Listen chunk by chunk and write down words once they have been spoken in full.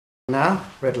Now,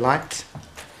 red light.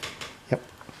 Yep.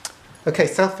 Okay,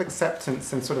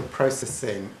 self-acceptance and sort of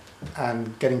processing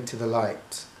and getting to the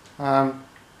light. I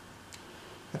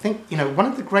think, one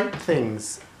of the great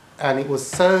things, and it was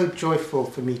so joyful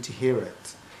for me to hear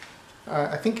it,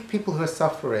 I think people who are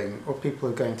suffering or people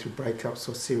who are going through breakups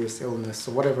or serious illness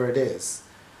or whatever it is,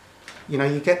 you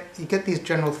get these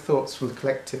general thoughts from the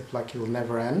collective like it will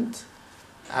never end,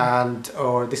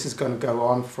 or this is going to go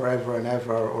on forever and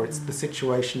ever, or the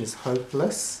situation is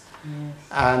hopeless, yes.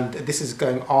 And this is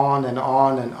going on and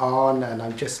on and on, and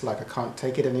I'm just like, I can't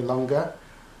take it any longer.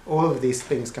 All of these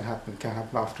things can happen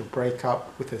after a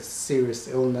breakup, with a serious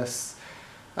illness,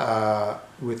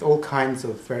 with all kinds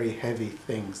of very heavy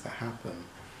things that happen.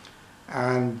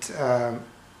 And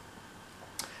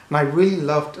I really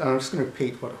loved, and I'm just going to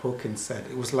repeat what Hawkins said,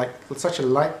 it was like such a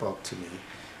light bulb to me.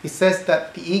 He says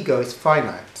that the ego is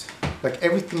finite. Like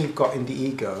everything you've got in the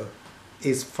ego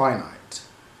is finite.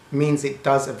 Means it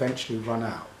does eventually run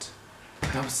out.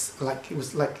 And I was like, it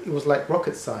was like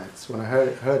rocket science when I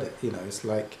heard it. It's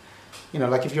like,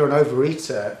 like if you're an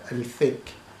overeater and you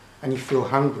think, and you feel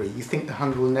hungry, you think the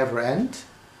hunger will never end.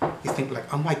 You think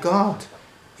like, oh my God,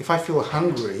 if I feel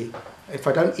hungry, if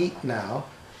I don't eat now,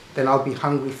 then I'll be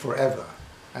hungry forever,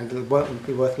 and it won't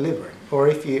be worth living. Or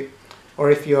if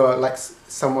you're like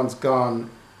someone's gone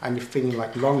and you're feeling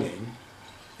like longing,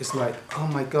 it's like, oh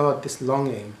my God, this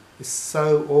longing is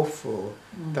so awful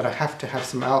that I have to have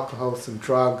some alcohol, some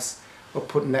drugs, or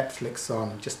put Netflix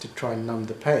on just to try and numb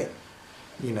the pain.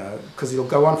 Because it'll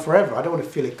go on forever. I don't want to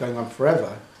feel it going on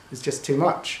forever. It's just too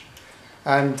much.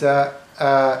 And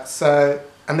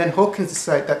then Hawkins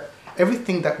said that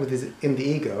everything that is in the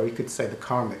ego, or you could say the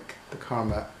karma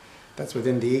that's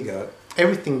within the ego,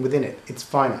 everything within it, it's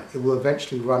finite. It will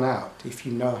eventually run out if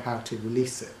you know how to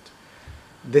release it.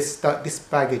 This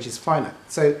baggage is finite.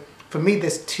 So for me,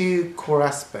 there's two core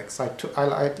aspects. I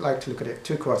like to look at it,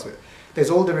 two core aspects. There's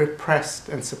all the repressed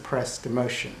and suppressed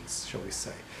emotions, shall we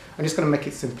say. I'm just going to make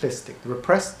it simplistic. The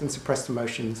repressed and suppressed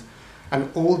emotions and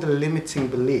all the limiting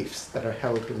beliefs that are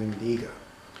held within the ego.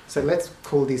 So let's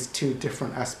call these two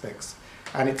different aspects,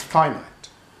 and it's finite.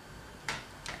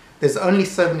 There's only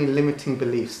so many limiting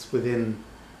beliefs within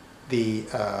the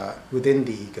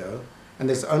ego, and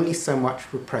there's only so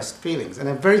much repressed feelings. And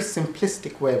a very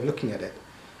simplistic way of looking at it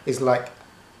is like,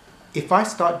 if I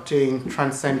start doing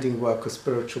transcending work or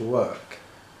spiritual work,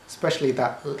 especially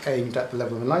that aimed at the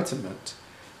level of enlightenment,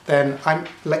 then I'm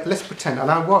like, let's pretend, and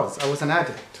I was an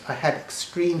addict. I had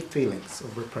extreme feelings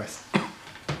of repressed.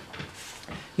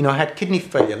 I had kidney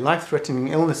failure, life-threatening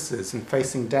illnesses, and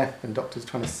facing death, and doctors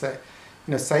trying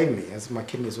to save me as my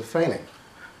kidneys were failing.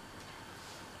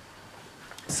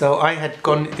 So I had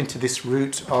gone into this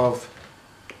route of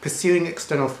pursuing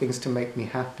external things to make me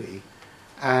happy,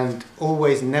 and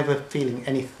always never feeling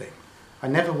anything. I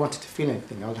never wanted to feel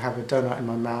anything. I'll have a donut in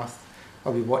my mouth,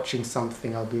 I'll be watching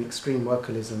something, I'll be extreme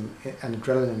workaholism and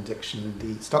adrenaline addiction in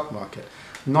the stock market.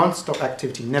 Non-stop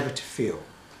activity, never to feel,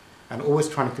 and always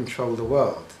trying to control the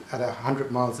world at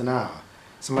 100 miles an hour.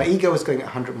 So my ego was going at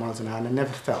 100 miles an hour and I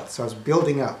never felt. So I was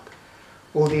building up.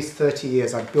 All these 30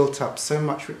 years I built up so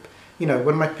much.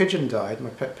 When my pigeon died,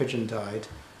 my pet pigeon died,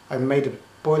 I made a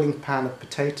boiling pan of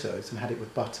potatoes and had it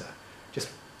with butter. Just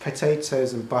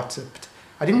potatoes and butter.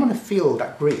 I didn't want to feel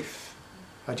that grief.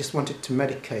 I just wanted to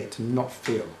medicate and not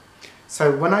feel.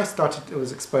 So when I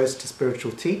was exposed to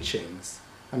spiritual teachings,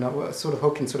 and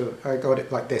I got it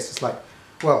like this. It's like,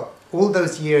 well, all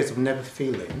those years of never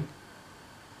feeling,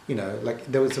 like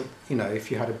there was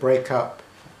if you had a breakup,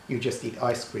 you just eat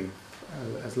ice cream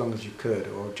as long as you could,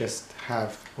 or just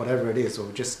have whatever it is, or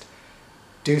just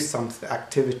do some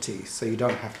activity so you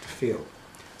don't have to feel.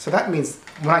 So that means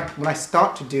when I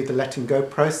start to do the letting go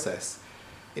process,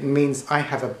 it means I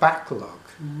have a backlog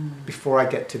before I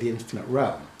get to the infinite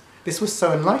realm. This was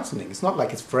so enlightening. It's not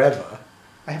like it's forever.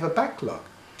 I have a backlog.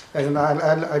 And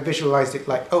I visualized it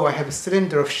like, oh, I have a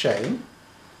cylinder of shame.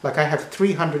 Like I have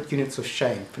 300 units of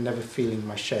shame for never feeling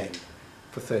my shame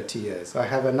for 30 years. I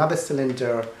have another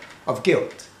cylinder of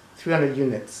guilt, 300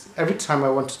 units. Every time I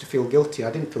wanted to feel guilty,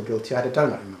 I didn't feel guilty, I had a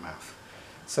donut in my mouth.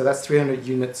 So that's 300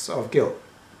 units of guilt.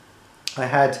 I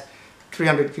had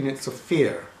 300 units of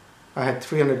fear. I had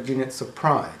 300 units of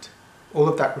pride. All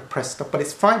of that repressed stuff, but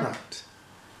it's finite.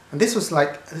 And this was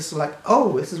like,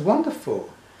 oh, this is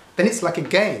wonderful. Then it's like a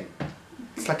game.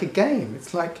 It's like a game.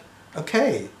 It's like,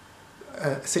 okay,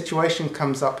 a situation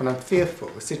comes up and I'm fearful.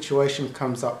 A situation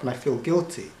comes up and I feel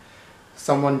guilty.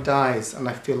 Someone dies and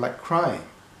I feel like crying.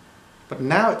 But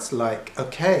now it's like,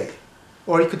 okay.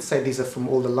 Or you could say these are from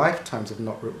all the lifetimes of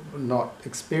not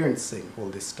experiencing all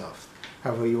this stuff,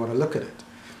 however you want to look at it.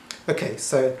 Okay,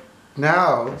 so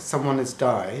now someone has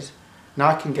died, now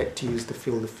I can get to use the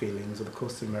Feel the Feelings or the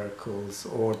Course in Miracles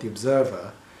or the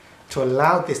Observer to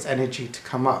allow this energy to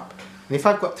come up. And if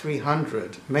I've got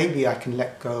 300, maybe I can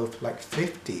let go of like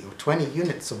 50 or 20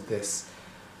 units of this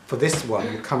for this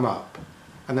one will come up.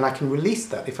 And then I can release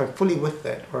that. If I'm fully with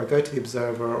it, or I go to the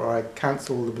Observer, or I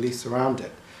cancel all the beliefs around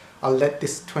it, I'll let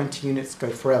this 20 units go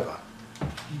forever.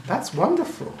 That's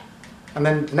wonderful. And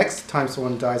then the next time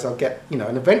someone dies, I'll get,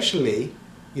 and eventually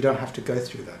you don't have to go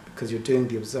through that because you're doing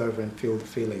the Observer and Feel the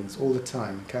Feelings all the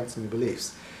time and cancelling the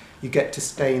beliefs. You get to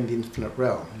stay in the infinite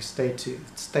realm. You stay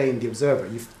in the Observer.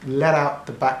 You've let out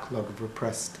the backlog of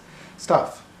repressed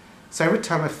stuff. So every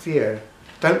time I fear,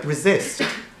 don't resist.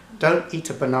 Don't eat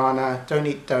a banana, don't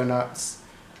eat donuts,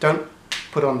 don't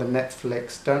put on the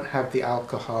Netflix, don't have the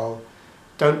alcohol,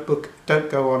 don't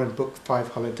go on and book 5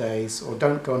 holidays, or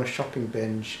don't go on a shopping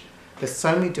binge. There's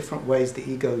so many different ways the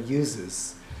ego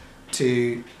uses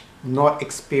to not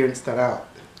experience that out,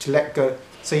 to let go.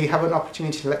 So you have an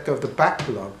opportunity to let go of the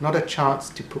backlog, not a chance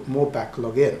to put more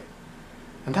backlog in.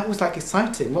 And that was like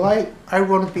exciting. Well, I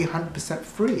want to be 100%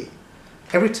 free.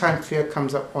 Every time fear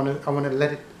comes up, I want to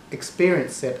let it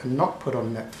experience it and not put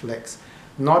on Netflix,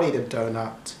 not eat a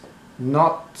donut,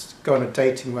 not go on a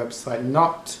dating website,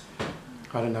 not,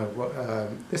 I don't know, what,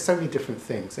 there's so many different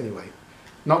things anyway.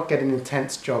 Not get an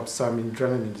intense job, so I'm in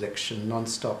adrenaline addiction,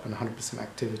 non-stop and 100%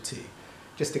 activity.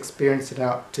 Just experience it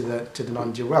out to the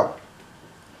non-dual realm.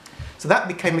 So that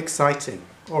became exciting.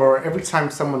 Or every time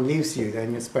someone leaves you, they're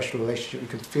in a special relationship, you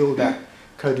can feel that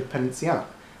codependency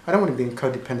out. I don't want to be in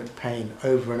codependent pain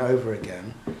over and over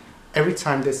again. Every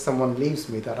time there's someone leaves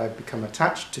me that I've become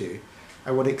attached to,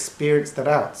 I want to experience that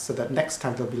out so that next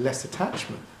time there'll be less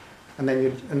attachment. And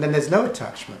then there's no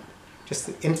attachment. Just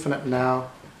the infinite now,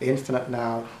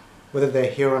 whether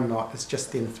they're here or not, it's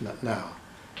just the infinite now.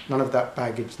 None of that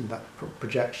baggage and that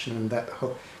projection and that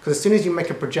whole... Because as soon as you make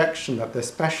a projection that they're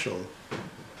special,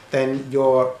 then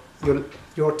you're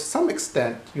to some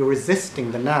extent, you're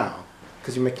resisting the now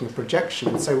because you're making a projection.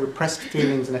 And so repressed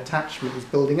feelings and attachment is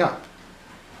building up.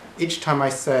 Each time I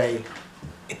say,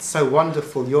 it's so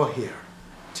wonderful you're here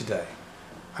today,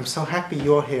 I'm so happy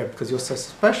you're here because you're so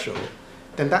special,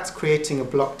 then that's creating a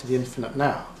block to the infinite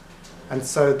now. And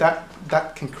so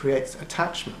that can create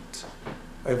attachment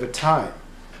over time.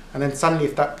 And then suddenly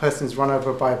if that person's run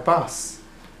over by a bus,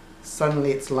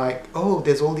 suddenly it's like, oh,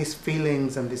 there's all these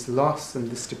feelings and this loss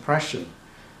and this depression,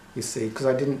 you see, because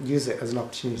I didn't use it as an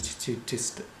opportunity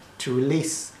to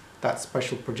release that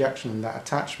special projection and that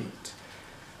attachment.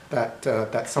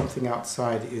 That something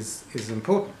outside is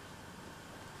important.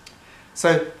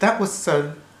 So that was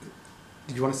so.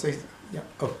 Did you want to say? Yeah.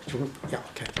 Oh, yeah.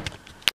 Okay.